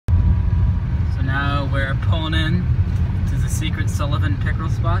are pulling in to the secret Sullivan pickerel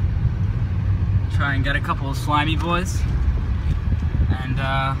spot. Try and get a couple of slimy boys, and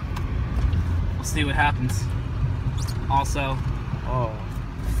we'll see what happens. Also,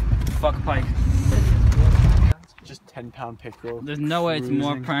 fuck a pike. Just 10-pound pickerel. There's no way it's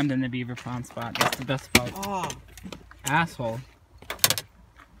more prime than the beaver pond spot. That's the best spot. Oh, asshole.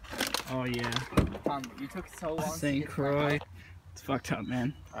 Oh yeah. Tom, you took so long. St. Croix. It's fucked up,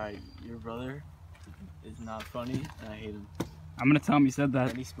 man. Alright, your brother is not funny, and I hate him. I'm gonna tell him you said that.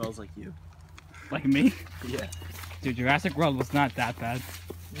 And he smells like you. Like me? Yeah. Dude, Jurassic World was not that bad.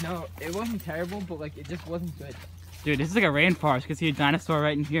 No, it wasn't terrible, but like it just wasn't good. Dude, this is like a rainforest. You can see a dinosaur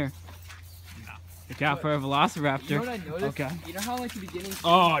right in here. No. Look out for a velociraptor. You know what I noticed? Okay. You know how like the beginning?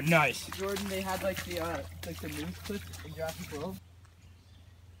 Oh, nice. Jordan, they had like the moose clips in Jurassic World.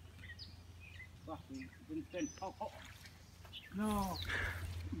 No.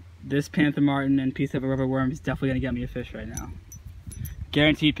 This panther martin and piece of a rubber worm is definitely gonna get me a fish right now.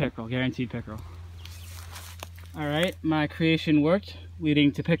 Guaranteed pickerel, guaranteed pickerel. All right, my creation worked,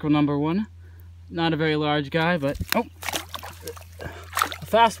 leading to pickerel number 1. Not a very large guy, but a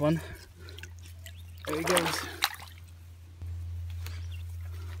fast one. There he goes.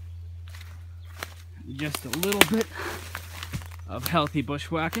 Just a little bit of healthy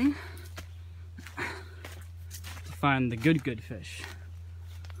bushwhacking to find the good fish.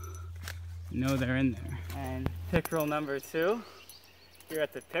 You know they're in there. And pickerel number 2. Here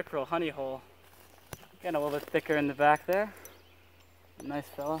at the pickerel honey hole. Getting a little bit thicker in the back there. Nice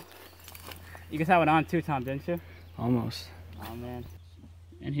fella. You guys have it on too, Tom, didn't you? Almost. Oh man.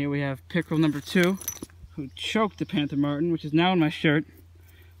 And here we have pickerel number 2, who choked the panther martin, which is now in my shirt,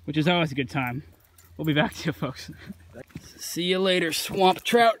 which is always a good time. We'll be back to you folks. See you later, swamp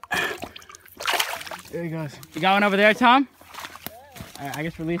trout. There he goes. You got one over there, Tom? I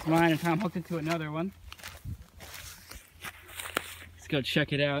just released mine and Tom hooked it to another one. Let's go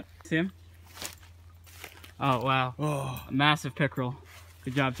check it out. See him? Oh, wow. Oh, a massive pickerel.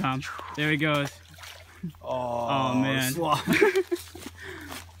 Good job, Tom. There he goes. Oh man.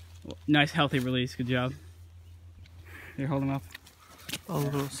 Nice healthy release. Good job. Here, hold him up. a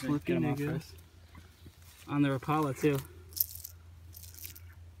little slippy nigga. On the Rapala too.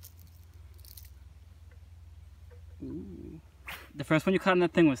 Ooh. The first one you caught on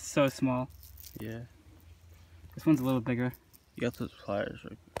that thing was so small. Yeah. This one's a little bigger. You got those pliers,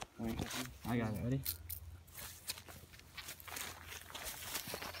 right? I got it, ready?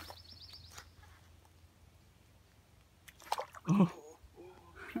 Oh.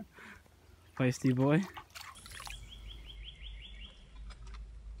 Feisty boy.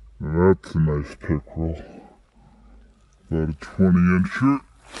 That's a nice pickerel. About a 20-incher.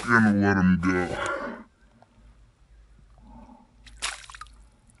 Gonna let him go.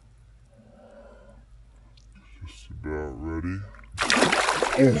 Just about ready.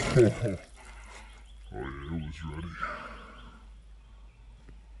 Oh, oh yeah, it was ready.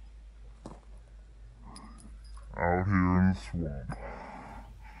 Out here in the swamp.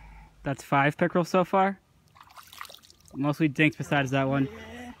 That's 5 pickerels so far. Mostly dinks besides that one.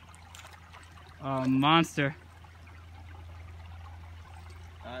 Oh, monster.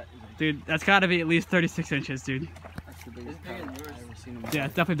 Dude, that's gotta be at least 36 inches, dude. That's the biggest trout I've ever seen in my Yeah,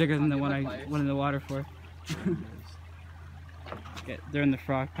 it's definitely bigger than the one I went in the water for. Yeah, they're in the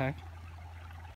frog pack.